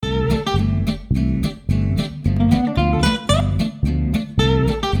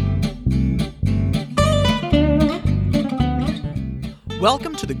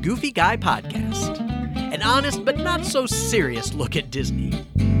Welcome to the Goofy Guy Podcast, an honest but not so serious look at Disney.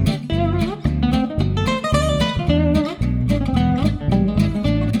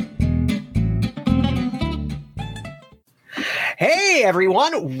 Hey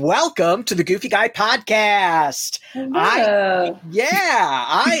everyone, welcome to the Goofy Guy Podcast. I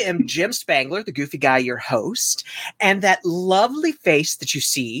am Jim Spangler, the Goofy Guy, your host, and that lovely face that you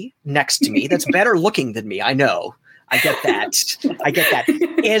see next to me, that's better looking than me, I know. I get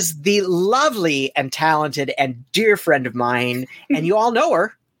that. Is the lovely and talented and dear friend of mine, and you all know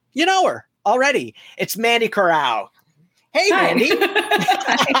her. You know her already. It's Mandy Corral. Hey, Hi. Mandy.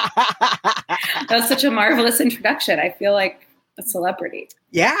 That was such a marvelous introduction. I feel like a celebrity.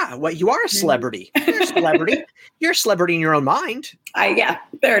 Yeah, well, you are a celebrity. You're a celebrity. You're a celebrity in your own mind. Yeah,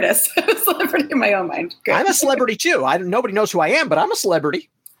 there it is. I'm a celebrity in my own mind. Good. I'm a celebrity too. Nobody knows who I am, but I'm a celebrity.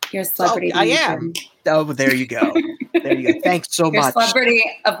 You're a celebrity. I am. Oh, there you go. There you go. Thanks so You're much. a celebrity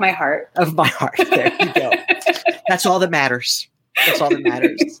of my heart. Of my heart. There you go. That's all that matters. That's all that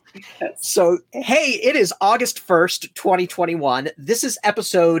matters. So, hey, it is August 1st, 2021. This is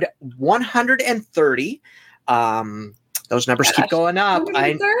episode 130. Those numbers keep going up.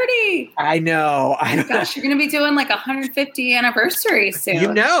 130. I know. Gosh, you're going to be doing like 150 anniversary soon.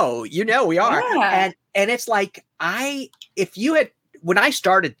 You know, we are. Yeah. And it's like, when I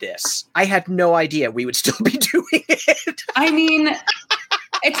started this, I had no idea we would still be doing it. I mean,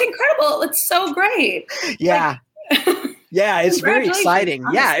 it's incredible. It's so great. Yeah. Yeah, it's very exciting.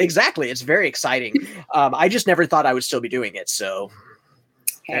 Honestly. Yeah, exactly. It's very exciting. I just never thought I would still be doing it. So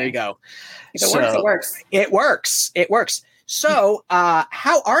there you go. If it works, it works. It works. It works. So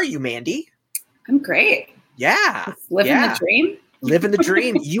how are you, Mandy? I'm great. Yeah. Just living the dream. Living the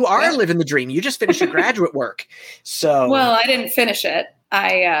dream. You are living the dream. You just finished your graduate work. So well, I didn't finish it.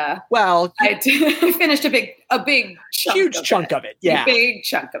 I finished a big chunk of it. Yeah. A big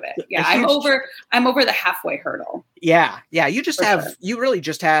chunk of it. Yeah. I'm over the halfway hurdle. Yeah. Yeah. You really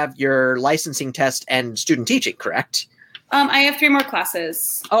just have your licensing test and student teaching, correct? I have 3 more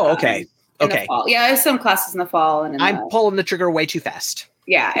classes. Oh, okay. In the fall. Yeah, I have some classes in the fall, and I'm pulling the trigger way too fast.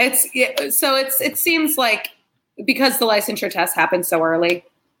 Yeah, it seems like because the licensure test happened so early.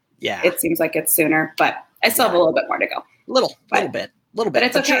 Yeah, it seems like it's sooner, but I still have a little bit more to go. Little bit. But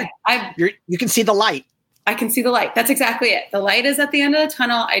it's okay. You can see the light. I can see the light. That's exactly it. The light is at the end of the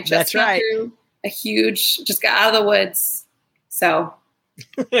tunnel. I just got through just got out of the woods. So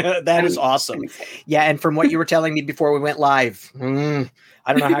that is awesome. Yeah, and from what you were telling me before we went live, I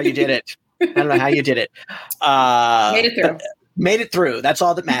don't know how you did it. Made it through. That's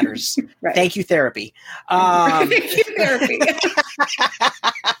all that matters. Right. Thank you, therapy. Thank you, therapy.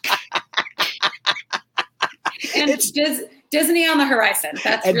 And it's Disney on the horizon.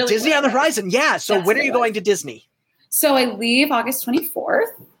 That's really Disney on the horizon. Yeah. So when are you going to Disney? So I leave August 24th.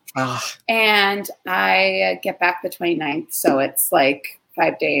 And I get back the 29th. So it's like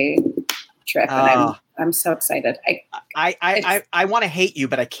 5-day trip. And I'm so excited. I want to hate you,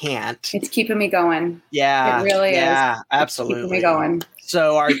 but I can't. It's keeping me going. Yeah. It really is. Yeah, absolutely. It's keeping me going.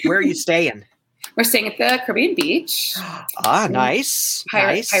 So where are you staying? We're staying at the Caribbean Beach. Nice.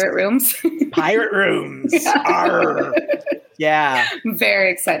 Pirate rooms. Pirate rooms. Yeah. I'm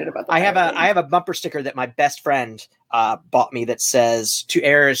very excited about that. I have a bumper sticker that my best friend bought me that says, "To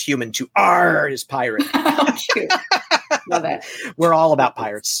err is human, to R is pirate." Oh, cute. Love it. We're all about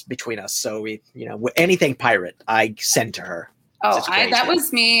pirates between us. So anything pirate, I send to her. Oh, that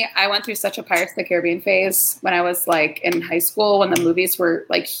was me. I went through such a Pirates of the Caribbean phase when I was like in high school when the movies were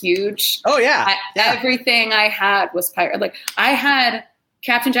like huge. Oh yeah. Everything I had was pirate. Like I had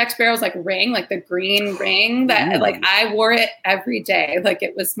Captain Jack Sparrow's like ring, like the green ring that like I wore it every day. Like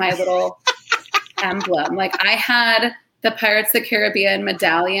it was my little emblem. Like I had the Pirates of the Caribbean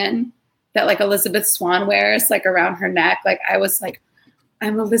medallion that like Elizabeth Swann wears like around her neck. Like I was like,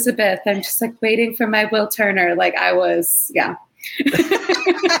 I'm Elizabeth. I'm just like waiting for my Will Turner. Like I was, yeah.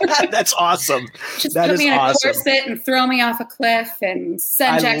 That's awesome. Just put me in a corset and throw me off a cliff and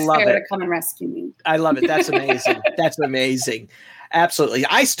send Jack Sparrow to come and rescue me. I love it. That's amazing. That's amazing. Absolutely.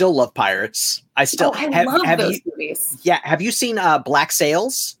 I still love pirates. I love those movies. Yeah. Have you seen Black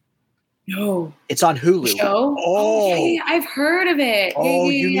Sails? No. It's on Hulu. Show? Oh, yeah, I've heard of it. Oh,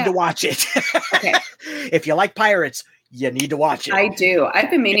 you need to watch it. Okay. If you like pirates, you need to watch it. I do.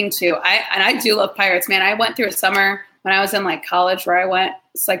 I've been meaning to. I do love pirates, man. I went through a summer when I was in like college where I went.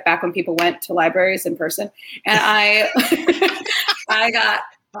 It's like back when people went to libraries in person, and I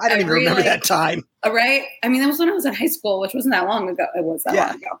don't even remember that time. Right? I mean, that was when I was in high school, which wasn't that long ago. It was that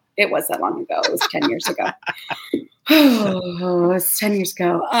long ago. It was that long ago. It was 10 years ago. Oh, it's 10 years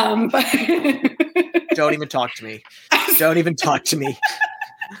ago. But don't even talk to me. Don't even talk to me.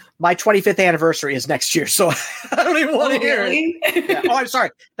 My 25th anniversary is next year, so I don't even want to hear it. Yeah. Oh, I'm sorry.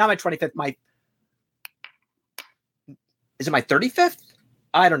 Not my 25th. Is it my 35th?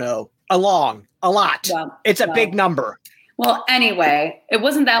 I don't know. A lot. Well, it's a big number. Well, anyway, it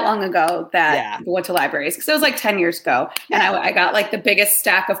wasn't that long ago that we went to libraries because it was like 10 years ago. And I got like the biggest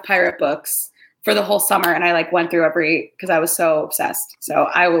stack of pirate books for the whole summer. And I like went through because I was so obsessed. So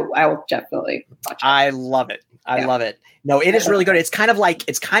I will definitely watch it. I love it. I love it. No, it is really good. It's kind of like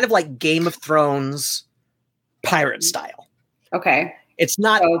Game of Thrones pirate style. Okay. It's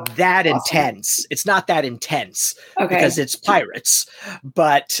not that intense. It's not that intense because it's pirates.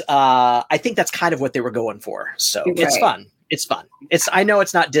 But I think that's kind of what they were going for. So it's fun. It's fun. I know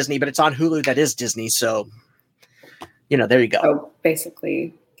it's not Disney, but it's on Hulu. That is Disney. So, there you go. So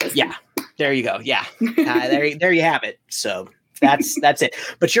basically. Disney. Yeah. There you go. Yeah. There you have it. So that's it.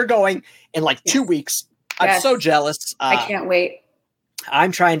 But you're going in like 2 weeks. I'm so jealous. I can't wait.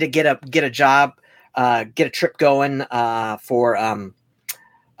 I'm trying to get a job, get a trip going for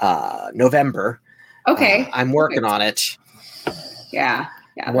November. Okay. I'm working on it. Yeah.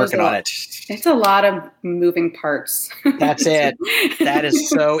 I'm working on it. It's a lot of moving parts. That's it. That is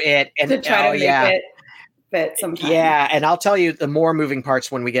so it. And to try to make it fit sometimes. Yeah, and I'll tell you the more moving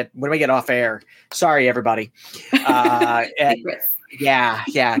parts when we get off air. Sorry, everybody. Yeah,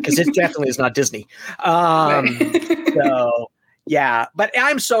 because it definitely is not Disney. So yeah, but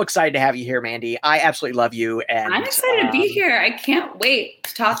I'm so excited to have you here, Mandy. I absolutely love you, and I'm excited to be here. I can't wait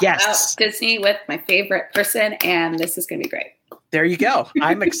to talk about Disney with my favorite person, and this is going to be great. There you go.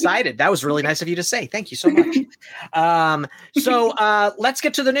 I'm excited. That was really nice of you to say. Thank you so much. So let's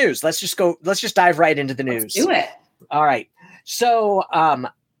get to the news. Let's just dive right into the news. Let's do it. All right. So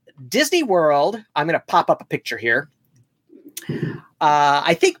Disney World, I'm going to pop up a picture here.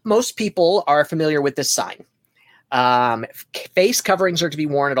 I think most people are familiar with this sign. Face coverings are to be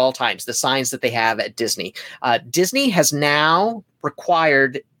worn at all times, the signs that they have at Disney. Disney has now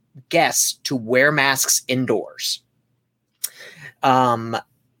required guests to wear masks indoors.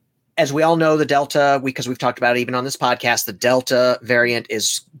 As we all know, the Delta, because we've talked about it even on this podcast, the Delta variant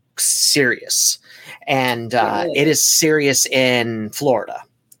is serious. And it is serious in Florida.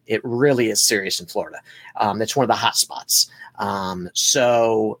 It really is serious in Florida. It's one of the hot spots.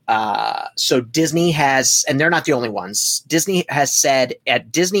 So Disney has, and they're not the only ones, Disney has said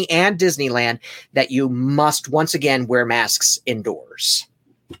at Disney and Disneyland that you must once again wear masks indoors.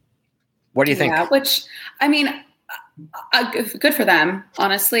 What do you think? Yeah, which, I mean, good for them,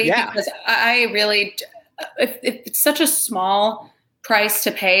 honestly. Yeah. Because I really, if it's such a small price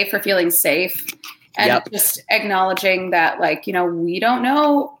to pay for feeling safe and just acknowledging that, like, we don't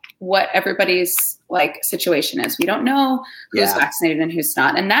know what everybody's like situation is. We don't know who's vaccinated and who's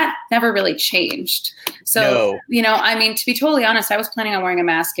not. And that never really changed. So, I mean, to be totally honest, I was planning on wearing a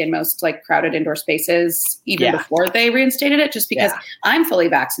mask in most like crowded indoor spaces even before they reinstated it, just because I'm fully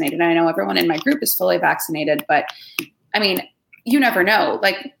vaccinated. And I know everyone in my group is fully vaccinated, but I mean, you never know.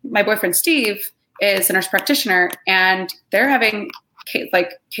 Like my boyfriend, Steve, is a nurse practitioner and they're having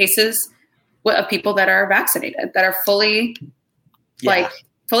cases of people that are vaccinated, that are fully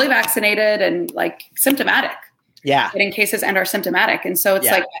fully vaccinated and like symptomatic. Yeah. Getting cases and are symptomatic. And so it's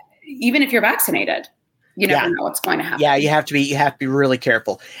like, even if you're vaccinated, you never know what's going to happen. Yeah. You have to be really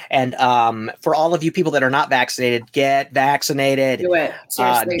careful. And for all of you people that are not vaccinated, get vaccinated. Do it.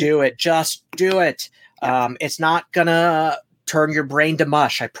 Seriously. Do it. Just do it. It's not gonna turn your brain to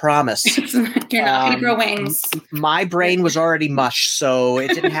mush. I promise. You're not going to grow wings. My brain was already mush, so it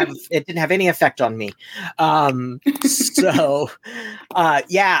didn't have any effect on me. I think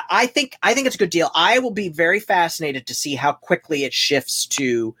it's a good deal. I will be very fascinated to see how quickly it shifts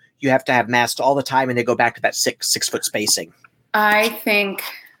to you have to have masks all the time, and they go back to that 6 foot spacing. I think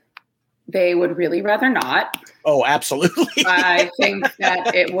they would really rather not. Oh, absolutely. I think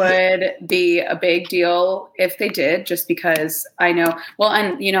that it would be a big deal if they did, just because I know,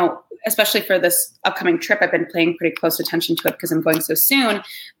 especially for this upcoming trip, I've been paying pretty close attention to it because I'm going so soon.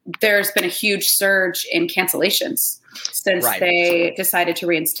 There's been a huge surge in cancellations since they decided to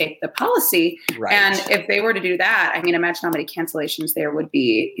reinstate the policy. Right. And if they were to do that, I mean, imagine how many cancellations there would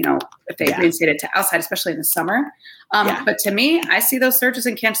be, if they reinstated to outside, especially in the summer. But to me, I see those surges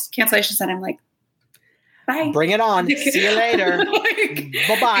in cancellations and I'm like, bye. Bring it on. See you later.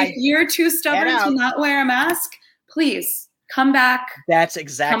 Bye-bye. If you're too stubborn to not wear a mask, please come back. That's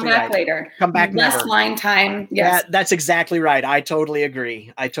exactly right. Come back later. Come back Less never. line time. Yes. That's exactly right. I totally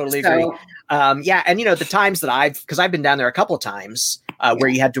agree. agree. And the times that because I've been down there a couple of times where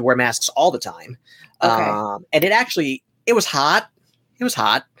you had to wear masks all the time. And it was hot. It was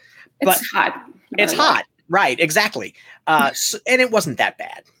hot. It's hot. It's hot. Right. Exactly. And it wasn't that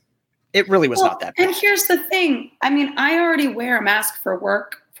bad. It really was not that bad. And here's the thing. I mean, I already wear a mask for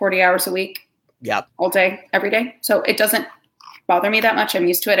work 40 hours a week. Yep. All day, every day. So it doesn't bother me that much. I'm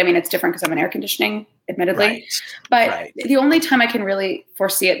used to it. I mean, it's different because I'm in air conditioning, admittedly. Right. But the only time I can really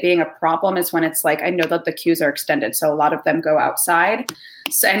foresee it being a problem is when it's like, I know that the queues are extended. So a lot of them go outside.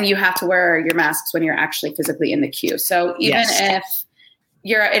 So, and you have to wear your masks when you're actually physically in the queue. So even if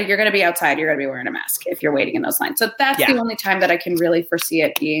you're going to be outside, you're going to be wearing a mask if you're waiting in those lines. So that's the only time that I can really foresee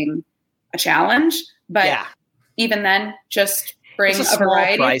it being a challenge. But even then, just bring a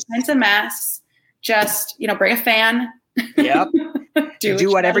variety of kinds of masks. Just, bring a fan. Yep.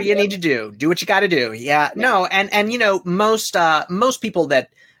 do whatever you need to do. Do what you got to do. Yeah. No. And most people that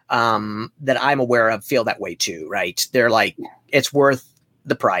I'm aware of feel that way too, right? They're like, it's worth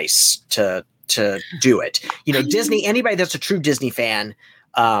the price to do it. Disney, anybody that's a true Disney fan,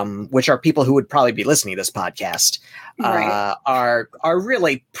 which are people who would probably be listening to this podcast, are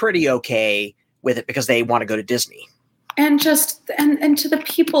really pretty okay with it because they want to go to Disney. And just and to the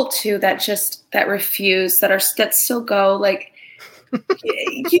people too that refuse, that still go, like,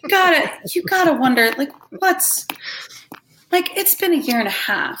 you gotta wonder, like, what's, like, it's been a year and a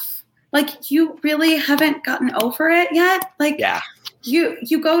half, like, you really haven't gotten over it yet. Like,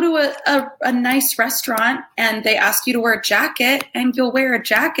 you go to a nice restaurant and they ask you to wear a jacket and you'll wear a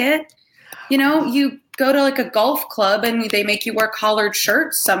jacket. You go to like a golf club and they make you wear collared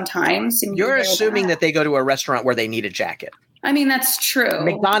shirts sometimes. And you're assuming that they go to a restaurant where they need a jacket. I mean, that's true.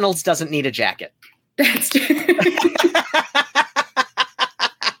 McDonald's doesn't need a jacket. That's true.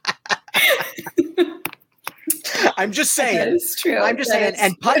 I'm just saying. That is true. I'm just saying.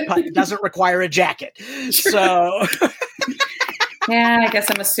 And putt-putt doesn't require a jacket. True. So... Yeah, I guess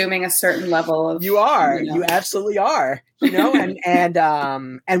I'm assuming a certain level of. You are. You absolutely are. And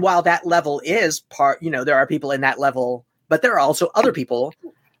while that level is part, there are people in that level, but there are also other people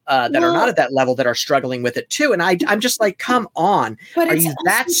that are not at that level that are struggling with it too. And I'm just like, come on, are you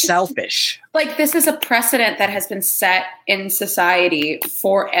that selfish? Like, this is a precedent that has been set in society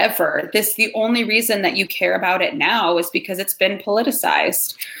forever. The only reason that you care about it now is because it's been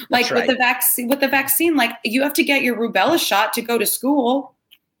politicized. Like with the vaccine, like, you have to get your rubella shot to go to school.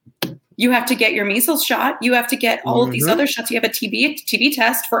 You have to get your measles shot. You have to get all of these other shots. You have a TB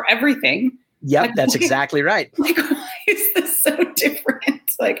test for everything. Yep, like, that's exactly right. Like, why is this so different?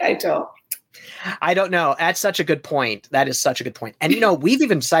 Like, I don't know. That's such a good point. That is such a good point. And, we've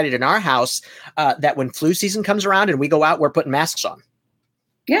even decided in our house that when flu season comes around and we go out, we're putting masks on.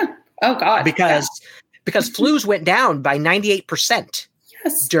 Yeah. Oh, God. Because flus went down by 98%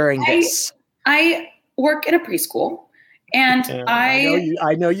 during this. I work in a preschool, and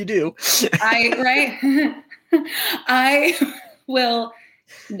I know you do. I will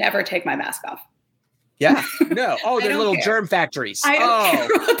never take my mask off. Yeah. No. Oh, they're little germ factories. I don't care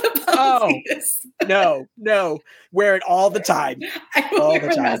what the policy is. No. Wear it all the time. I will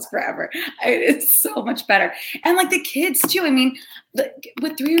wear the mask forever. It's so much better. And like the kids too. I mean,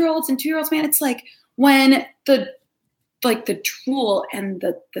 with 3-year-olds and 2-year-olds, man, it's like when the drool and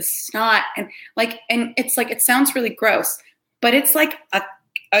the snot and it's like, it sounds really gross, but it's like a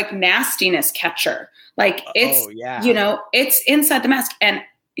nastiness catcher. Like, it's, it's inside the mask. And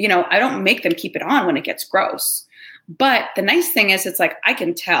I don't make them keep it on when it gets gross. But the nice thing is, it's like, I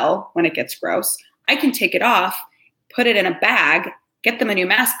can tell when it gets gross. I can take it off, put it in a bag, get them a new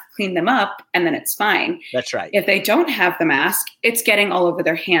mask, clean them up, and then it's fine. That's right. If they don't have the mask, it's getting all over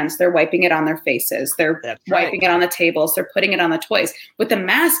their hands. They're wiping it on their faces. They're wiping it on the tables. They're putting it on the toys. With the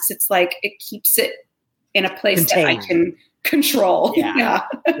masks, it's like, it keeps it in a place that I can control. Yeah,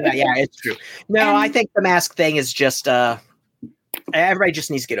 it's true. No, I think the mask thing is just... everybody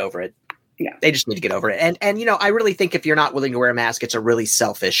just needs to get over it. Yeah. They just need to get over it. And I really think if you're not willing to wear a mask, it's a really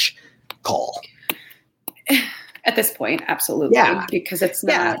selfish call. At this point, absolutely. Yeah. Because it's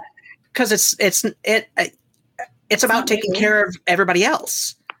not. Because it's about taking care of everybody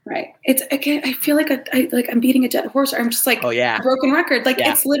else. Right. It's, again, I feel like I'm beating a dead horse. Or I'm just like, a broken record. Like,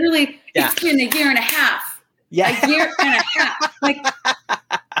 it's literally, it's been a year and a half. Yeah. A year and a half. Like,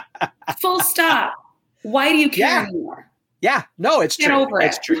 full stop. Why do you care anymore? Yeah, no, it's true.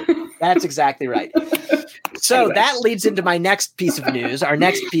 It's true. That's exactly right. So that leads into my next piece of news, our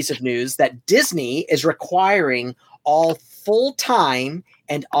next piece of news, that Disney is requiring all full-time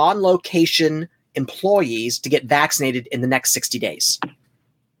and on-location employees to get vaccinated in the next 60 days.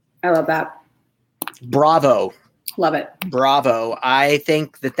 I love that. Bravo. Love it. Bravo. I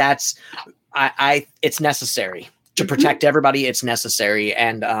think that's it's necessary to protect everybody. It's necessary.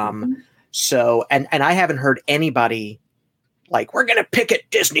 And so I haven't heard anybody like, we're going to picket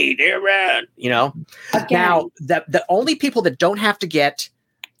Disney, you know. Again. Now, the only people that don't have to get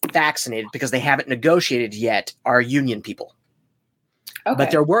vaccinated because they haven't negotiated yet are union people. Okay. But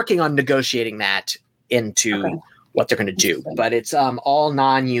they're working on negotiating that into what they're going to do. But it's all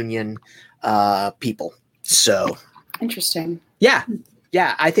non-union people. So interesting. Yeah.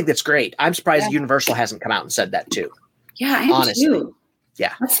 Yeah, I think that's great. I'm surprised Universal hasn't come out and said that too. Yeah, I am honestly. Too.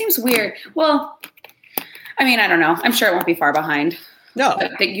 Yeah. That seems weird. Well, I mean, I don't know. I'm sure it won't be far behind. No.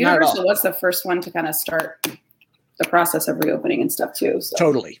 But the Universal was the first one to kind of start the process of reopening and stuff too. So.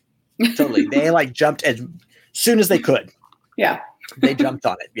 Totally. They like jumped as soon as they could. Yeah. They jumped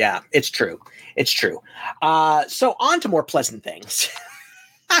on it. Yeah, it's true. It's true. So on to more pleasant things.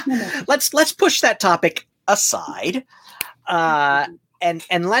 Let's push that topic aside.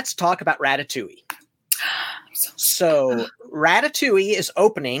 And let's talk about Ratatouille. So Ratatouille is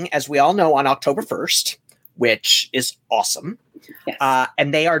opening, as we all know, on October 1st, which is awesome. Yes.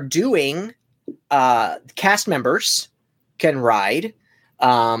 And they are doing cast members can ride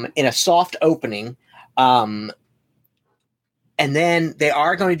in a soft opening. And then they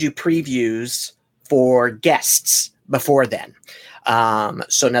are going to do previews for guests before then.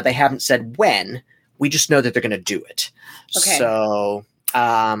 So now they haven't said when. We just know that they're going to do it. Okay. So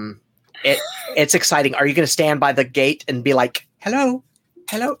it's exciting. Are you going to stand by the gate and be like, hello?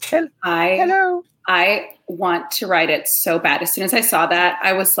 I want to ride it so bad. As soon as I saw that,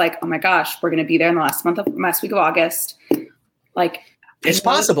 I was like, oh my gosh, we're going to be there in the last week of August. Like, it's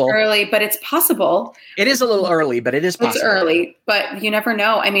possible. It's early, but it's possible. It is a little early, but it is possible. It's early, but you never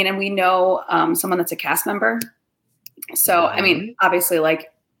know. I mean, and we know someone that's a cast member. So, I mean, obviously,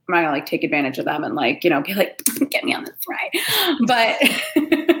 like, I'm not gonna like take advantage of them and like, you know, be like, get me on this ride.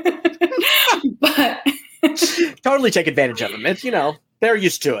 But totally take advantage of them. It's, you know, they're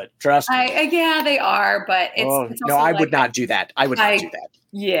used to it. Trust me. Yeah, they are. But it's no, I would not do that. I would not do that.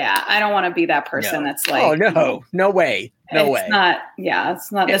 Yeah, I don't want to be that person that's like, oh no way. It's not,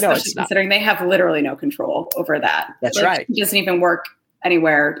 especially considering they have literally no control over that. That's like, right. She doesn't even work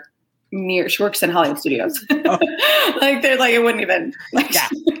anywhere near. She works in Hollywood Studios. Like they're like, it wouldn't even. Like, yeah,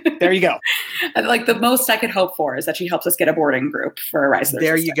 there you go. Like the most I could hope for is that she helps us get a boarding group for a Rise.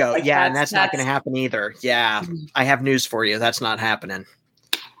 There you go. Like, and that's not going to happen either. Yeah, I have news for you. That's not happening.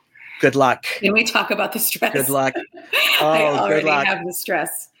 Good luck. Can we talk about the stress? Good luck. Oh, I already good luck. have the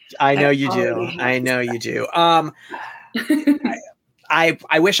stress. I know you do. I know you do. I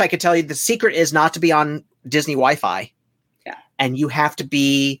wish I could tell you the secret is not to be on Disney Wi-Fi. Yeah. And you have to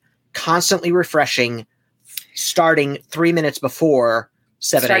be constantly refreshing starting 3 minutes before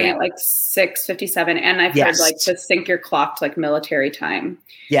 7 starting a.m. at like 6:57. And I've heard like to sync your clock to like military time.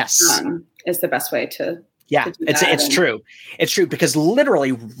 Yes. Is the best way to it's true. It's true because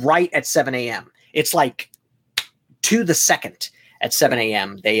literally right at 7 a.m. It's like to the second at 7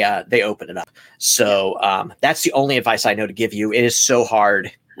 a.m. they open it up. So that's the only advice I know to give you. It is so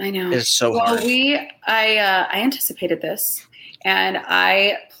hard. I know. It is so hard. I anticipated this and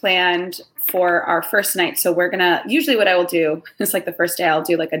I planned for our first night. So we're usually what I will do is like the first day I'll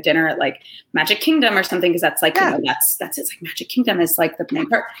do like a dinner at like Magic Kingdom or something. Cause that's like, you know, that's it's like Magic Kingdom is like the main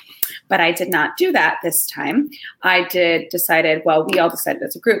part, but I did not do that this time. We all decided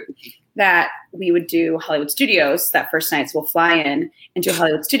as a group that we would do Hollywood Studios that first night. So we'll fly in and do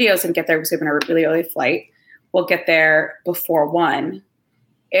Hollywood Studios and get there because we have a really early flight. We'll get there before 1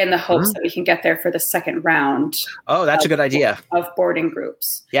 in the hopes that we can get there for the second round. Oh, that's a good idea. Of boarding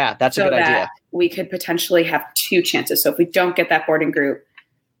groups. Yeah, that's a good idea. We could potentially have 2 chances. So if we don't get that boarding group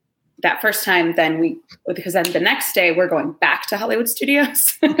that first time, because then the next day we're going back to Hollywood Studios.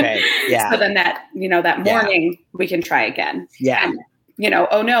 Okay. Yeah. So then that morning we can try again. Yeah. And,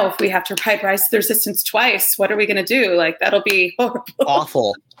 oh no, if we have to ride Rise of the Resistance twice, what are we going to do? Like, that'll be horrible.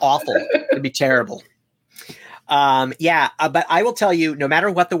 Awful. It'd be terrible. But I will tell you, no matter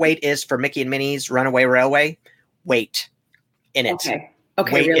what the wait is for Mickey and Minnie's Runaway Railway, wait in it.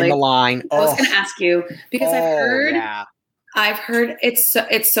 Okay. Wait really? in the line. I was going to ask you because I've heard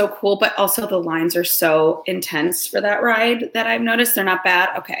it's so cool, but also the lines are so intense for that ride that I've noticed they're not bad.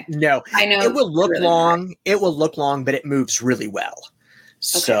 Okay. No, I know it will look really long. hard. It will look long, but it moves really well.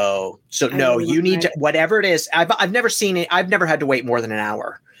 Okay. So no, you need to, whatever it is. I've never seen it. I've never had to wait more than an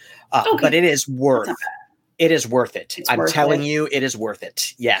hour, but it is worth. It is worth it. I'm telling you, it is worth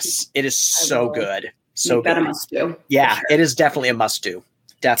it. Yes, it is so good. So good. That a must do. Yeah, it is definitely a must do.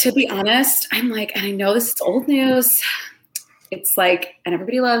 Definitely. To be honest, I'm like, and I know this is old news. It's like, and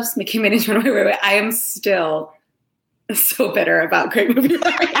everybody loves Mickey and Minnie's Runaway Railway. I am still so bitter about Great Movie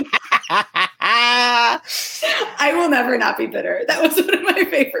Ride. I will never not be bitter. That was one of my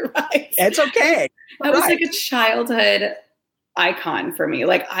favorite rides. It's okay. That was like a childhood icon for me.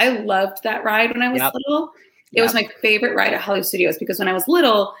 Like I loved that ride when I was little. It was my favorite ride at Hollywood Studios because when I was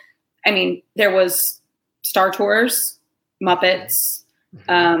little, I mean, there was Star Tours, Muppets,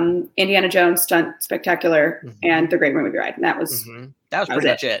 Indiana Jones Stunt Spectacular, and the Great Movie Ride. And that was pretty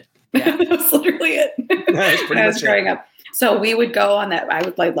much it. Yeah. That was literally it. When I was growing up. So we would go on that. I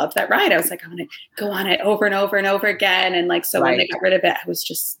would love that ride. I was like, I'm going to go on it over and over and over again. And like, so when they got rid of it, I was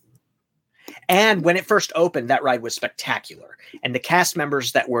just. And when it first opened, that ride was spectacular. And the cast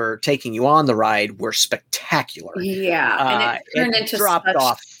members that were taking you on the ride were spectacular. Yeah. And it turned into dropped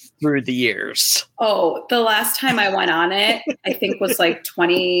off through the years. Oh, the last time I went on it, I think was like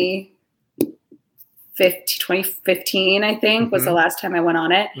 2015, I think was the last time I went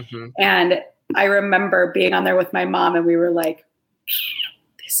on it. And I remember being on there with my mom and we were like,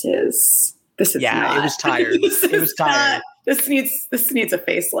 this is not. It was tired. It was tired. This needs a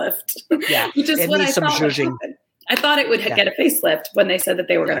facelift. Yeah. Which is what I thought would happen. I thought it would get a facelift when they said that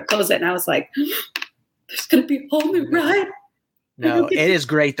they were going to close it. And I was like, there's going to be a whole new ride. No, it is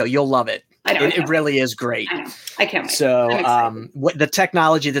great though. You'll love it. It really is great. I can't wait. So, the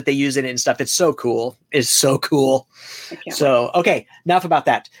technology that they use in it and stuff, it's so cool. It's so cool. So, okay, enough about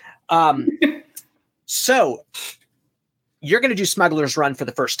that. So you're going to do Smuggler's Run for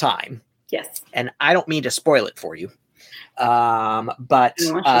the first time. Yes. And I don't mean to spoil it for you. But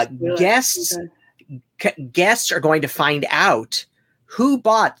guests are going to find out who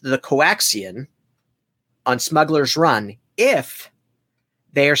bought the coaxium on Smuggler's Run if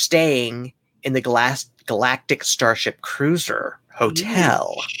they are staying in the Galactic Starship Cruiser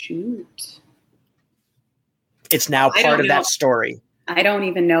Hotel. Shoot. It's now part of that story. I don't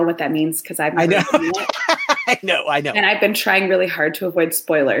even know what that means because I've never seen it. I know. And I've been trying really hard to avoid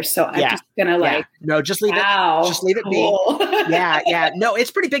spoilers. So I'm just going to no, just leave it. Just leave it be. Yeah. No,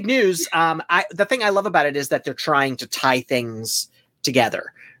 it's pretty big news. The thing I love about it is that they're trying to tie things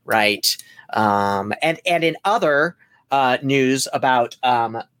together. Right. And in other news about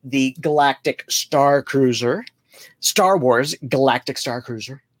the Galactic Star Cruiser, Star Wars Galactic Star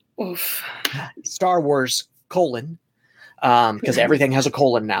Cruiser, Oof. Star Wars : because everything has a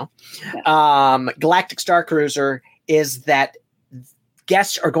colon now. Galactic Star Cruiser is that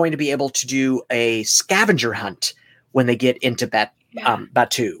guests are going to be able to do a scavenger hunt when they get into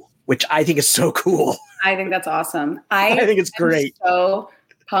Batuu, which I think is so cool. I think that's awesome. I think it's great. So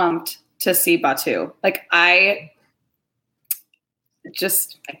pumped to see Batuu. Like it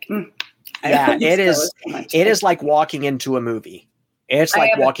is. It is like walking into a movie. It's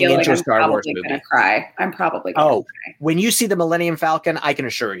like walking into a Star Wars movie. I'm probably going to cry. When you see the Millennium Falcon, I can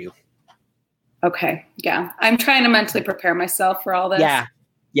assure you. Okay. Yeah. I'm trying to mentally prepare myself for all this.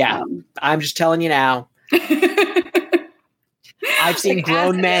 Yeah. I'm just telling you now. I've seen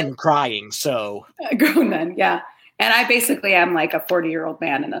grown men crying, so. Grown men, yeah. And I basically am like a 40-year-old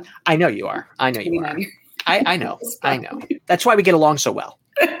man. I know you are. I know you are. I know. I know. That's why we get along so well.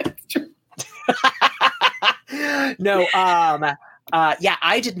 No,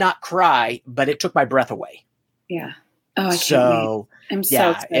 I did not cry, but it took my breath away. Yeah. Oh, I can't wait. I'm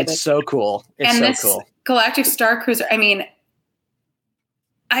so excited. It's so cool. It's cool. Galactic Star Cruiser. I mean,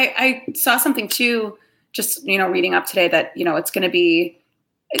 I saw something too, just, reading up today that, it's going to be,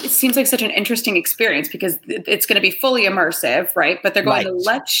 it seems like such an interesting experience because it's going to be fully immersive, right? But they're going to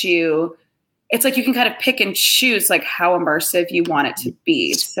let you, it's like you can kind of pick and choose like how immersive you want it to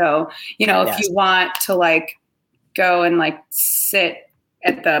be. So, if you want to like go and like sit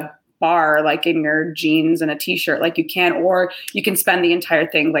at the bar, like in your jeans and a t-shirt, like you can, or you can spend the entire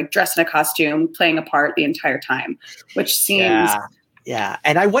thing like dressed in a costume, playing a part the entire time, which seems. Yeah.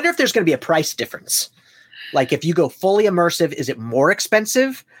 And I wonder if there's going to be a price difference. Like if you go fully immersive, is it more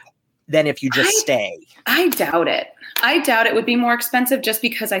expensive than if you just stay? I doubt it. I doubt it would be more expensive just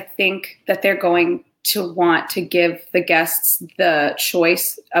because I think that they're going to want to give the guests the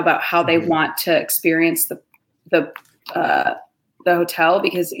choice about how they want to experience the hotel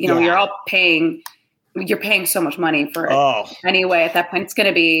because, you're all paying so much money for it anyway. At that point, it's going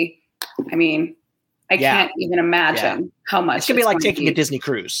to be, I can't even imagine how much. It's going to be like taking a Disney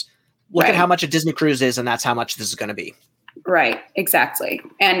cruise. Look at how much a Disney cruise is, and that's how much this is going to be. Right. Exactly.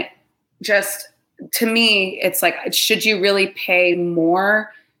 And just to me, it's like, should you really pay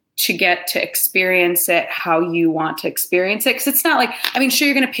more to get to experience it how you want to experience it? Because it's not like, sure,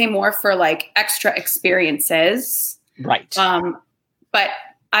 you're going to pay more for like extra experiences. Right. But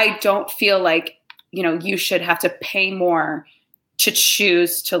I don't feel like, you should have to pay more to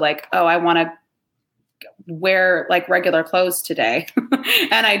choose to like, oh, I want to wear like regular clothes today.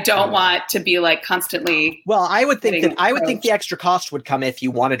 And I don't want to be like constantly. Well, I would think the extra cost would come if you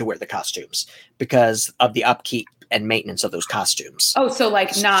wanted to wear the costumes because of the upkeep and maintenance of those costumes. Oh, so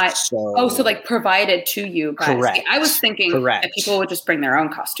like not. So like provided to you guys. Correct. I was thinking that people would just bring their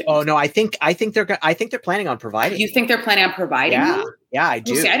own costumes. Oh no, I think they're planning on providing. You think they're planning on providing? Yeah, I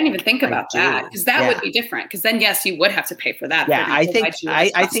do. See, I didn't even think about that, because that would be different. Because then, yes, you would have to pay for that. Yeah, I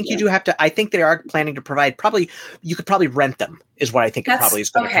think you do have to. I think they are planning to provide. Probably you could probably rent them. Is what I think it probably is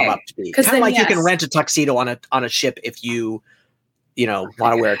going to come up to be. Kind of like you can rent a tuxedo on a ship if you want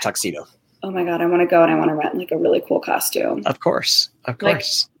to wear a tuxedo. Oh my God, I want to go and I want to rent like a really cool costume. Of course. Like,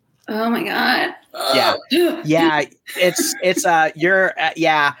 oh my God. Yeah. It's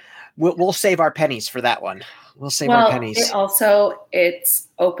We'll save our pennies for that one. We'll save our pennies. It's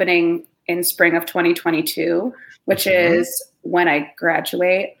opening in spring of 2022, which is when I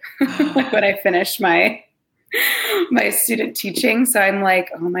graduate, like when I finish my student teaching. So I'm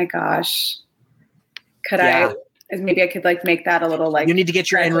like, oh my gosh, maybe I could like make that a little like. You need to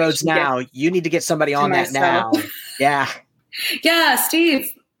get your inroads now. You need to get somebody on that now. Yeah. Yeah,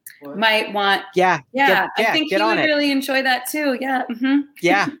 Steve might want. Yeah. I think he would really enjoy that too. Yeah. Mm-hmm.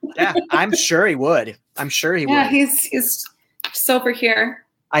 Yeah. I'm sure he would. would. Yeah, he's just over here.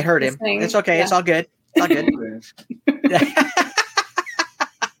 I heard him. It's okay. Yeah. It's all good. It's all good.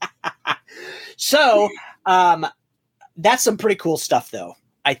 So, that's some pretty cool stuff, though.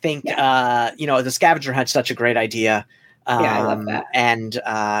 I think, the scavenger hunt's such a great idea. I love that. And,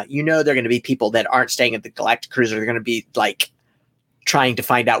 they're going to be people that aren't staying at the Galactic Cruiser. They're going to be like trying to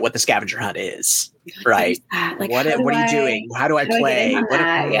find out what the scavenger hunt is. Right. Like, what are you doing? How do I play?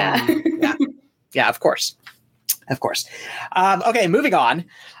 Yeah, of course. Okay. Moving on.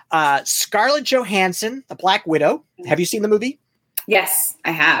 Scarlett Johansson, the Black Widow. Have you seen the movie? Yes,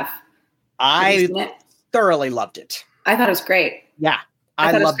 I have. I thoroughly loved it. I thought it was great. Yeah.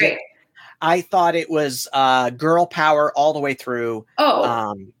 I loved it. I thought it was girl power all the way through.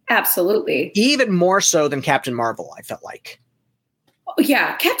 Oh, absolutely. Even more so than Captain Marvel, I felt like. Oh,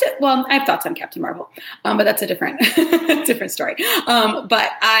 yeah, I have thoughts on Captain Marvel, but that's a different story.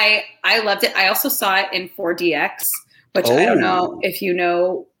 But I loved it. I also saw it in 4DX, which I don't know if you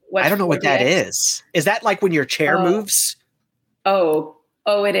know what. I don't know what that is. Is that like when your chair moves? Oh,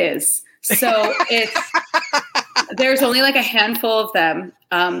 it is. So there's only like a handful of them.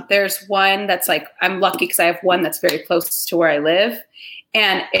 There's one that's like, I'm lucky because I have one that's very close to where I live.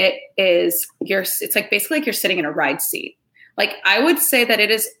 And it's like basically like you're sitting in a ride seat. Like I would say that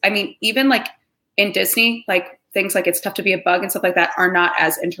it is, I mean, even like in Disney, like things like It's Tough to Be a Bug and stuff like that are not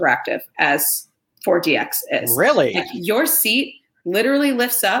as interactive as 4DX is. Really? Like your seat literally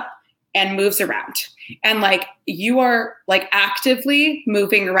lifts up and moves around. And like you are like actively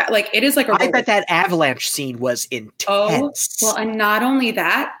moving around. Like it is like I bet that avalanche scene was intense. Oh, well, and not only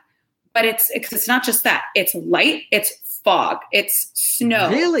that, but it's not just that. It's light, it's fog, it's snow.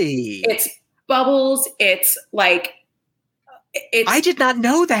 Really? It's bubbles, it's like I did not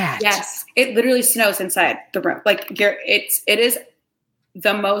know that. Yes. It literally snows inside the room. Like it is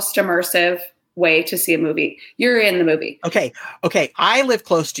the most immersive way to see a movie. You're in the movie. Okay. I live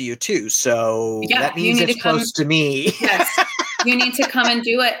close to you too, so that means it's close to me. Yes. You need to come and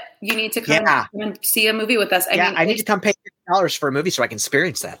do it. You need to come and see a movie with us. I need to come pay $50 for a movie so I can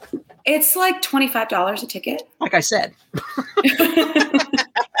experience that. It's like $25 a ticket. Like I said.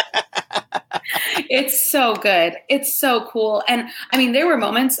 It's so good. It's so cool. And I mean, there were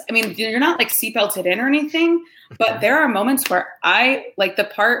moments, I mean, you're not like seatbelted in or anything, but there are moments where I like the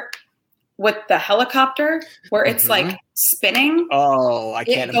part with the helicopter where it's like spinning. Oh, I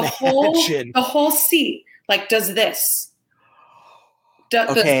can't imagine. The whole seat like does this.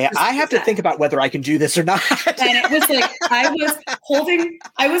 I have to think about whether I can do this or not. And it was like I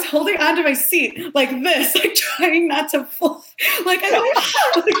was holding onto my seat like this, like trying not to fly. Like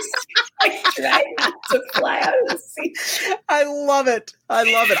like trying not to fly out of the seat. I love it.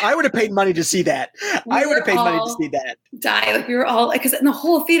 I would have paid money to see that. Like we were all like, because the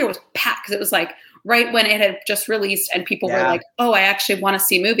whole theater was packed because it was like right when it had just released and people were like, oh, I actually want to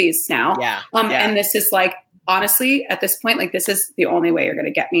see movies now. Yeah. And this is like, honestly, at this point, like this is the only way you're going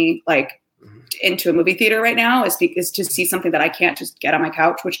to get me like into a movie theater right now is to see something that I can't just get on my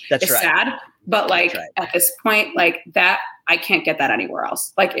couch, which is sad. But like at this point, like that, I can't get that anywhere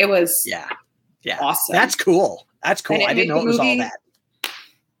else. Like it was awesome. That's cool. I didn't know it was all that.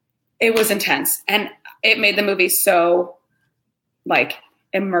 It was intense. And it made the movie so like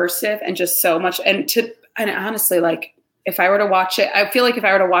immersive and just so much. And honestly, like, if I were to watch it, I feel like if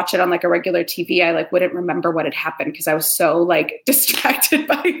I were to watch it on like a regular TV, I like wouldn't remember what had happened because I was so like distracted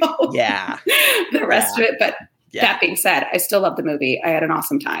by all the rest of it. But that being said, I still love the movie. I had an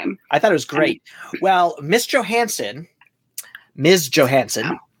awesome time. I thought it was great. Well, Ms. Johansson is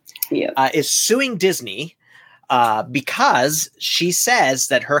suing Disney because she says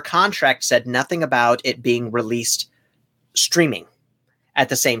that her contract said nothing about it being released streaming at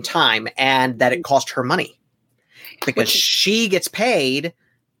the same time, and that it cost her money because she gets paid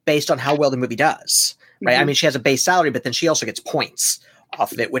based on how well the movie does, right? I mean, she has a base salary, but then she also gets points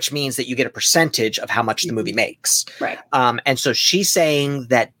off of it, which means that you get a percentage of how much the movie makes. Right. And so she's saying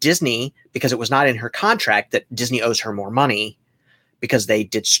that Disney, because it was not in her contract, that Disney owes her more money because they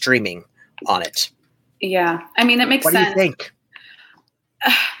did streaming on it. Yeah. I mean, that makes sense. What do you think?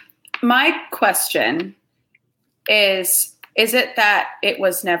 My question is it that it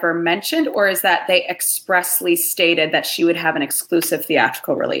was never mentioned, or is that they expressly stated that she would have an exclusive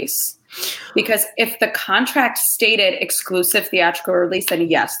theatrical release? Because if the contract stated exclusive theatrical release, then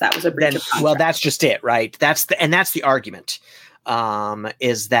yes, that was a breach of contract. Well, that's just it, right? That's the argument,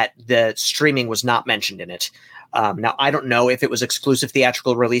 is that the streaming was not mentioned in it. Now, I don't know if it was exclusive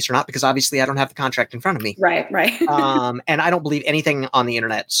theatrical release or not, because obviously I don't have the contract in front of me. Right. And I don't believe anything on the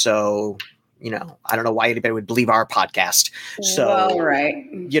internet, so I don't know why anybody would believe our podcast. So, well, right.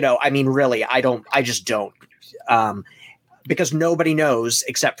 I mean, really, I just don't. Because nobody knows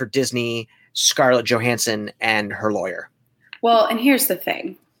except for Disney, Scarlett Johansson, and her lawyer. Well, and here's the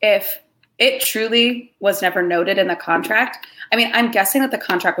thing. If it truly was never noted in the contract, I mean, I'm guessing that the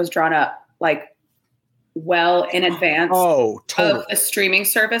contract was drawn up well in advance totally. Of the streaming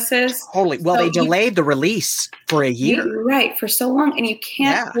services. Totally. Well, so they delayed the release for a year. Right, for so long. And you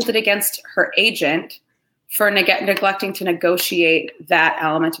can't hold it against her agent for neglecting to negotiate that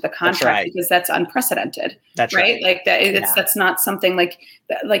element of the contract, because that's unprecedented. That's right. Like that. That's not something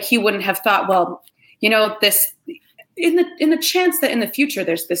like he wouldn't have thought, well, this in the chance that in the future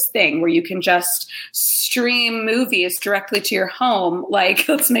there's this thing where you can just stream movies directly to your home. Like,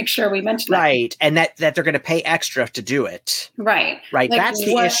 let's make sure we mention that. Right. And that they're going to pay extra to do it. Right. Right. Like, that's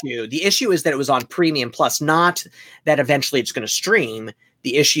the issue. The issue is that it was on Premium Plus, not that eventually it's going to stream.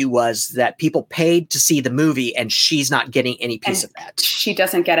 The issue was that people paid to see the movie, and she's not getting any piece of that. She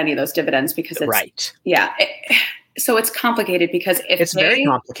doesn't get any of those dividends because it's right. Yeah. So it's complicated because it's very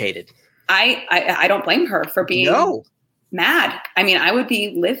complicated. I don't blame her for being mad. I mean, I would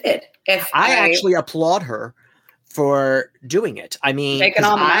be livid if I actually applaud her for doing it. I mean,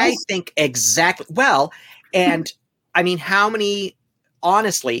 I think exactly. Well, and I mean, how many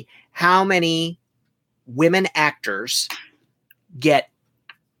women actors get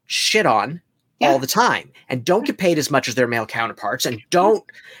shit on all the time and don't get paid as much as their male counterparts and don't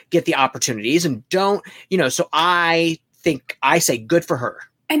get the opportunities and don't, so I think I say good for her.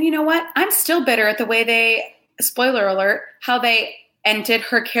 And you know what? I'm still bitter at the way spoiler alert, how they ended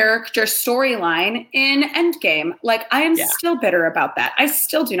her character storyline in Endgame. Like, I am still bitter about that. I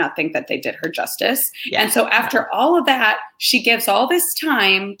still do not think that they did her justice. Yeah. And so after all of that, she gives all this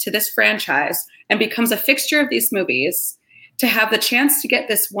time to this franchise and becomes a fixture of these movies to have the chance to get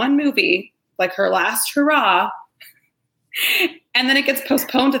this one movie, like her last hurrah, and then it gets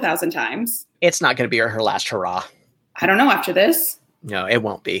postponed 1,000 times. It's not going to be her last hurrah. I don't know after this. No, it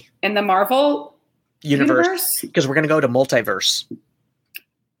won't be. In the Marvel universe? Because we're going to go to multiverse.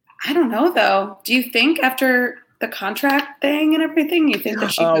 I don't know, though. Do you think after the contract thing and everything, you think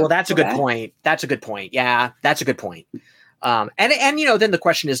that she well, that's a good point. That's a good point. Yeah, that's a good point. And then the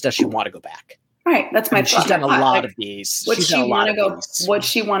question is, does she want to go back? Right. That's my thought. She's done a lot of these. Would she want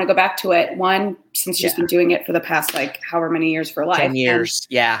to go back to it? One, since she's been doing it for the past, however many years of her life. 10 years.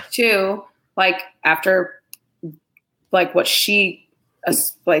 And two, after, what she,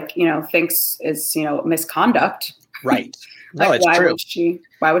 thinks is, misconduct. Right. No, it's true.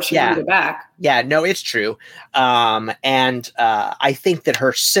 Why would she want to go back? Yeah, no, it's true. And I think that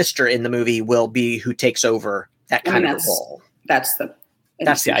her sister in the movie will be who takes over that kind of role. That's the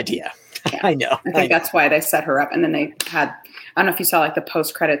idea. Yeah. I know. I think that's why they set her up. And then they had, I don't know if you saw the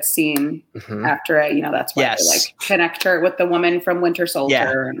post-credits scene after it, that's why they connect her with the woman from Winter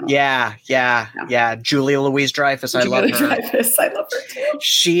Soldier. Yeah. Julia Louis-Dreyfus. I love her. I love her too.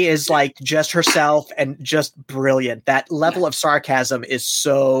 She is just herself and just brilliant. That level of sarcasm is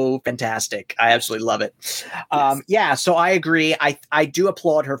so fantastic. I absolutely love it. So I agree. I do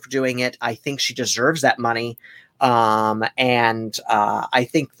applaud her for doing it. I think she deserves that money. And I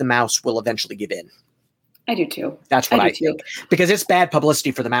think the mouse will eventually give in. I do too. That's what I think. Because it's bad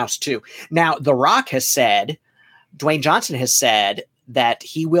publicity for the mouse too. Now, The Rock has said, Dwayne Johnson has said that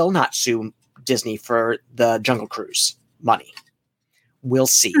he will not sue Disney for the Jungle Cruise money. We'll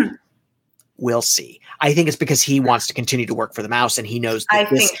see. We'll see. I think it's because he wants to continue to work for the mouse, and he knows that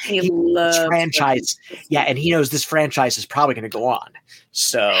this franchise. Yeah, and he knows this franchise is probably going to go on.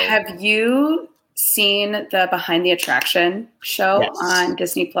 So, have you seen the Behind the Attraction show on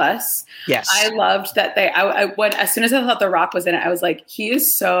Disney Plus. Yes. I loved that as soon as I thought The Rock was in it, I was like, he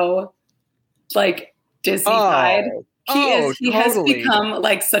is so like Disney-fied. He has become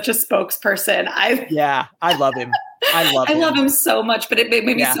like such a spokesperson. I love him. I love him so much, but it made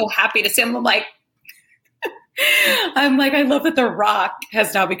me so happy to see him. I love that The Rock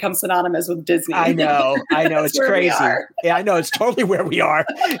has now become synonymous with Disney. I know. It's crazy. Yeah, I know. It's totally where we are.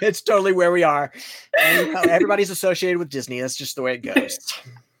 And, everybody's associated with Disney. That's just the way it goes.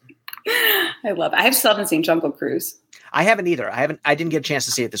 I love it. I still haven't seen Jungle Cruise. I haven't either. I didn't get a chance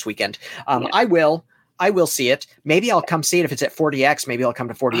to see it this weekend. I will see it. Maybe I'll come see it if it's at 4DX. Maybe I'll come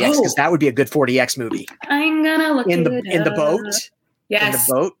to 4DX because that would be a good 4DX movie. I'm gonna look in the boat. Yes. In the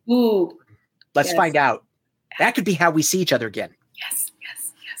boat. Ooh. Let's find out. That could be how we see each other again. Yes.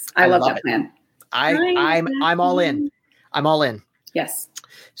 I love that plan. I'm all in. I'm all in. Yes.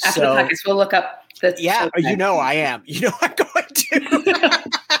 After the podcast, we'll look up the I am. I'm going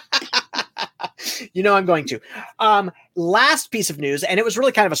to. I'm going to. Last piece of news, and it was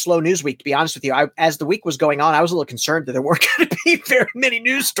really kind of a slow news week, to be honest with you. As the week was going on, I was a little concerned that there weren't going to be very many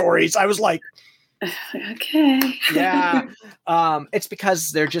news stories. I was like, okay. Yeah. It's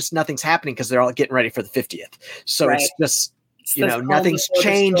because nothing's happening because they're all getting ready for the 50th. So it's just, nothing's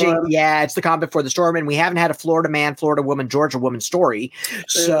changing. Yeah. It's the calm before the storm. And we haven't had a Florida man, Florida woman, Georgia woman story.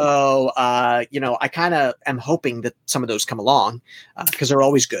 True. So, I kind of am hoping that some of those come along because they're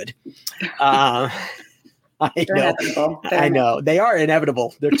always good. I know they are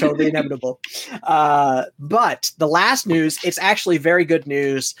inevitable. They're totally inevitable. But the last news, it's actually very good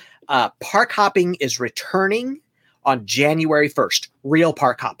news. Park hopping is returning on January 1st. Real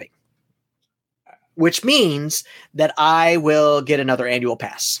park hopping, which means that I will get another annual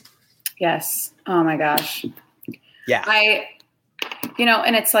pass. Yes. Oh my gosh. Yeah.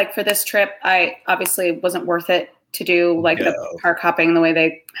 And it's like for this trip, I obviously wasn't worth it to do the park hopping the way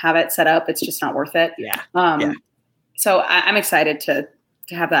they have it set up. It's just not worth it. Yeah. So I'm excited to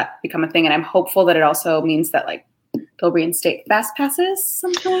have that become a thing. And I'm hopeful that it also means that they'll reinstate fast passes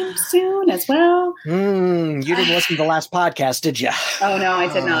sometime soon as well. You didn't listen to the last podcast, did you? Oh no, I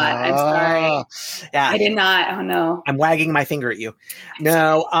did not. I'm sorry. Yeah. I did not. Oh no. I'm wagging my finger at you.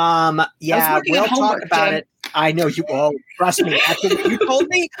 No. We'll talk about it. I know you all. Trust me. After what you told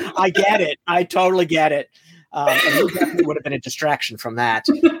me, I get it. I totally get it. And you definitely would have been a distraction from that.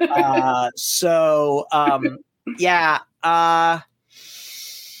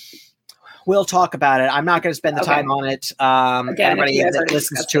 We'll talk about it. I'm not going to spend the time on it. Everybody that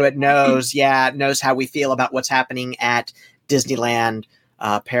listens to it knows how we feel about what's happening at Disneyland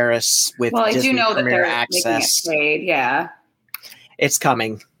Paris with Disney I do know that they're Access. Making it trade. Yeah, it's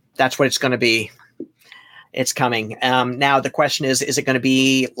coming. That's what it's going to be. It's coming. Now the question is it going to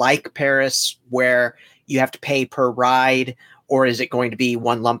be like Paris where you have to pay per ride, or is it going to be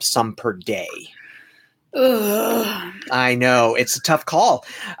one lump sum per day? Ugh. I know it's a tough call.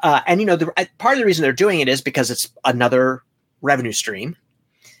 And part of the reason they're doing it is because it's another revenue stream.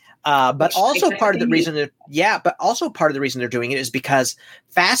 But also part of the reason they're doing it is because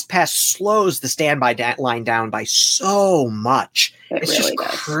FastPass slows the standby line down by so much. It's really just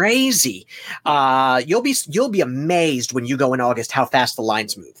crazy. You'll be amazed when you go in August how fast the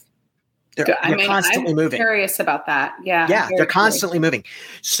lines move. They're constantly moving. I'm curious about that. Yeah. Yeah, they're constantly moving.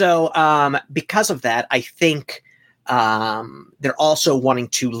 So because of that, I think they're also wanting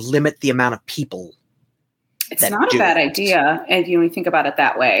to limit the amount of people. It's not a bad idea if you think about it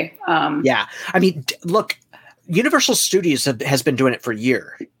that way. Yeah. I mean, look, Universal Studios has been doing it for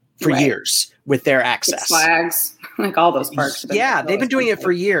years with their access. Six Flags, like all those parks. Yeah, they've been doing it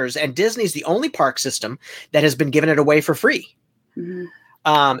for years. And Disney's the only park system that has been giving it away for free. Mm-hmm.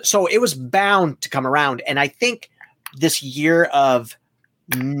 So it was bound to come around. And I think this year of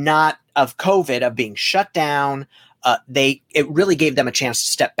COVID, of being shut down, it really gave them a chance to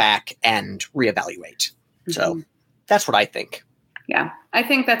step back and reevaluate. Mm-hmm. So that's what I think. Yeah. I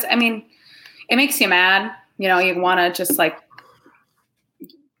think it makes you mad. You want to just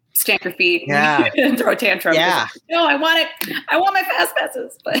stamp your feet and throw a tantrum. Yeah. No, I want it. I want my fast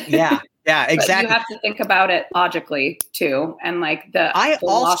passes. But yeah, exactly. You have to think about it logically too. And the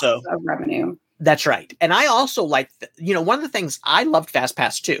loss of revenue. That's right. And I also like, one of the things I loved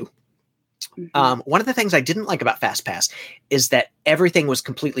FastPass too. Mm-hmm. One of the things I didn't like about FastPass is that everything was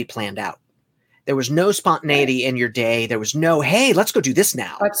completely planned out. There was no spontaneity in your day. There was no, hey, let's go do this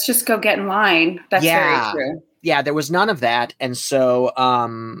now. Let's just go get in line. That's very true. Yeah, there was none of that. And so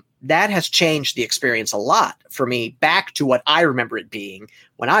that has changed the experience a lot for me back to what I remember it being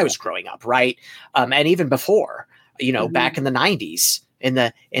when I was growing up, right? And even before, mm-hmm. back in the 90s, in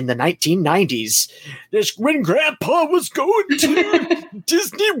the 1990s, this when Grandpa was going to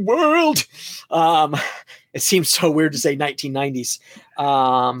Disney World. It seems so weird to say 1990s.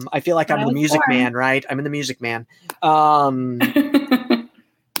 I feel like I'm the Music Man, right? I'm in the Music Man.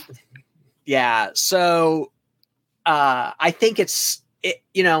 Yeah. So I think it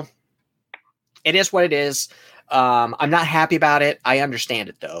is what it is. I'm not happy about it. I understand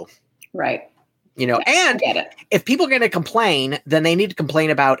it though. Right. And if people are going to complain, then they need to complain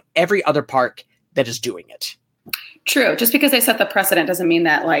about every other park that is doing it. True. Just because they set the precedent doesn't mean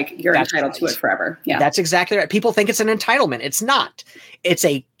that you're entitled to it forever. Yeah, that's exactly right. People think it's an entitlement. It's not. It's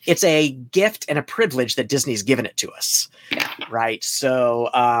a gift and a privilege that Disney's given it to us. Yeah. Right. So,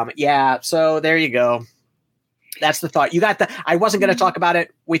 So there you go. That's the thought. You got I wasn't going to talk about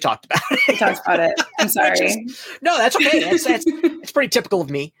it. We talked about it. We talked about it. I'm sorry. No, that's okay. It's pretty typical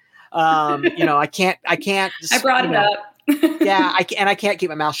of me. I can't. I brought it up. Yeah, I can't keep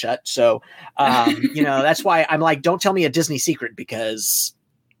my mouth shut. So, that's why I'm like, don't tell me a Disney secret because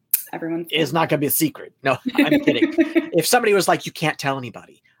it's not going to be a secret. No, I'm kidding. If somebody was like, you can't tell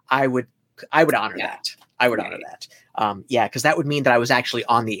anybody, I would honor that. I would honor that. Because that would mean that I was actually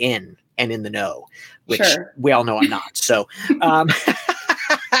on the in and in the know, which we all know I'm not. So, but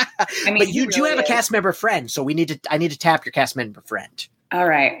you do have a cast member friend, so I need to tap your cast member friend. All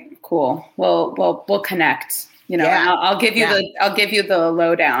right, cool. We'll connect. I'll give you the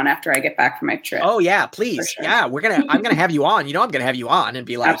lowdown after I get back from my trip. Oh yeah, please. Sure. Yeah, I'm gonna have you on. I'm gonna have you on and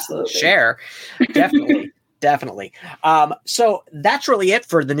be like, absolutely. Share. Definitely. So that's really it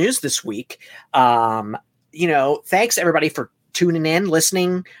for the news this week. Thanks everybody for tuning in,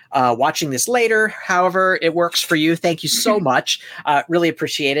 listening, watching this later. However it works for you. Thank you so much. Really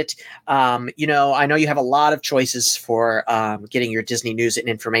appreciate it. I know you have a lot of choices for getting your Disney news and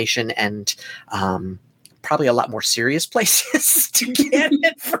information, and probably a lot more serious places to get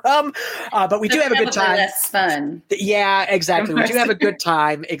it from. But we do have a good time. Less fun. Yeah, exactly. We do have a good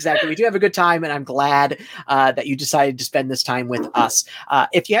time. Exactly. We do have a good time, and I'm glad that you decided to spend this time with us.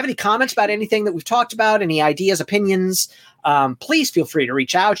 If you have any comments about anything that we've talked about, any ideas, opinions, please feel free to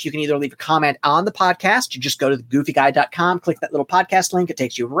reach out. You can either leave a comment on the podcast. You just go to thegoofyguy.com, click that little podcast link. It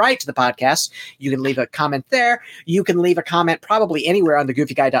takes you right to the podcast. You can leave a comment there. You can leave a comment probably anywhere on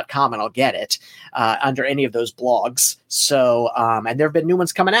thegoofyguy.com, and I'll get it under any of those blogs. So, and there have been new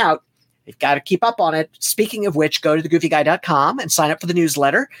ones coming out. You've got to keep up on it. Speaking of which, go to thegoofyguy.com and sign up for the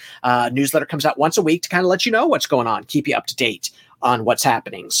newsletter. Newsletter comes out once a week to kind of let you know what's going on, keep you up to date on what's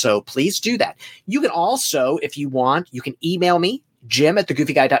happening. So please do that. You can also, if you want, you can email me,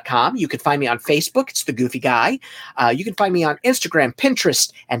 Jim@thegoofyguy.com. You can find me on Facebook. It's The Goofy Guy. You can find me on Instagram,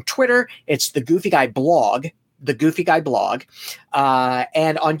 Pinterest, and Twitter. It's The Goofy Guy Blog. The Goofy Guy Blog.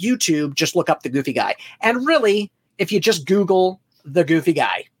 And on YouTube, just look up The Goofy Guy. And really, if you just Google The Goofy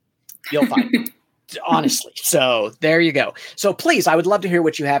Guy, you'll find it. Honestly. So there you go. So please, I would love to hear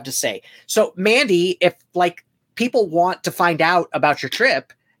what you have to say. So Mandy, if people want to find out about your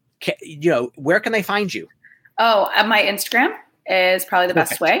trip, where can they find you? Oh, my Instagram is probably the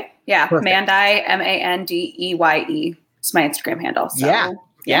best way. Yeah. Perfect. Mandeye, Mandeye. It's my Instagram handle. So,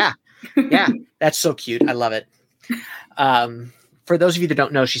 yeah. That's so cute. I love it. For those of you that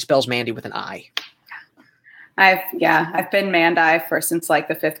don't know, she spells Mandy with an I. I've been Mandeye since the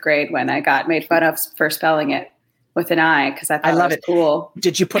 5th grade when I got made fun of for spelling it with an I because I thought it was cool.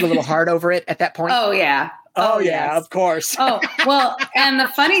 Did you put a little heart over it at that point? Oh yeah. Oh yeah, yes. Of course. Oh, well, and the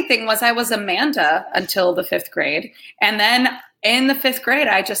funny thing was I was Amanda until the 5th grade. And then in the 5th grade,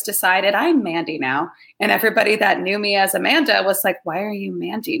 I just decided I'm Mandy now. And everybody that knew me as Amanda was like, why are you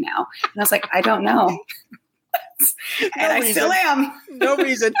Mandy now? And I was like, I don't know. I still am. No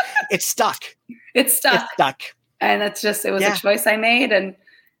reason. It's stuck. It's stuck. And it was a choice I made. And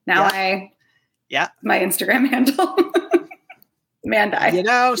now my Instagram handle.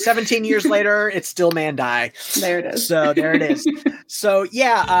 Mandeye. 17 years later, it's still Mandeye. There it is. So there it is. So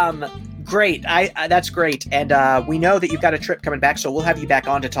great. That's great. And we know that you've got a trip coming back, so we'll have you back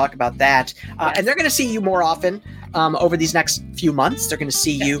on to talk about that. Yes. And they're going to see you more often over these next few months. They're going to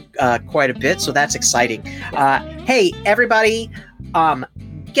see you quite a bit, so that's exciting. Hey, everybody,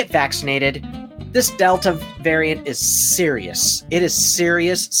 get vaccinated. This Delta variant is serious. It is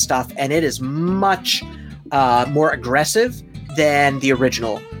serious stuff, and it is much more aggressive than the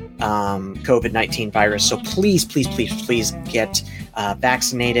original COVID-19 virus. So please get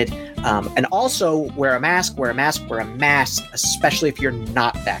vaccinated. And also wear a mask, especially if you're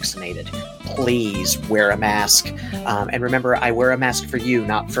not vaccinated. please wear a mask. And remember, I wear a mask for you,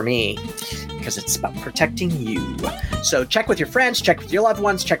 not for me, because it's about protecting you. So check with your friends, check with your loved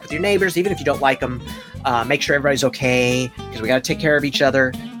ones, check with your neighbors, even if you don't like them. Make sure everybody's okay, because we got to take care of each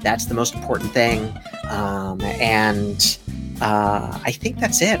other. That's the most important thing. I think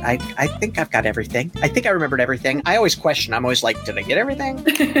that's it. I think I've got everything. I think I remembered everything. I always question. I'm always like, did I get everything?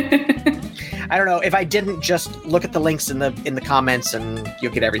 I don't know. If I didn't, just look at the links in the comments and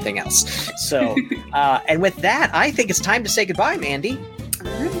you'll get everything else. So, and with that, I think it's time to say goodbye, Mandy.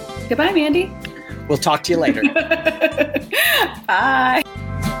 All right. Goodbye, Mandy. We'll talk to you later. Bye.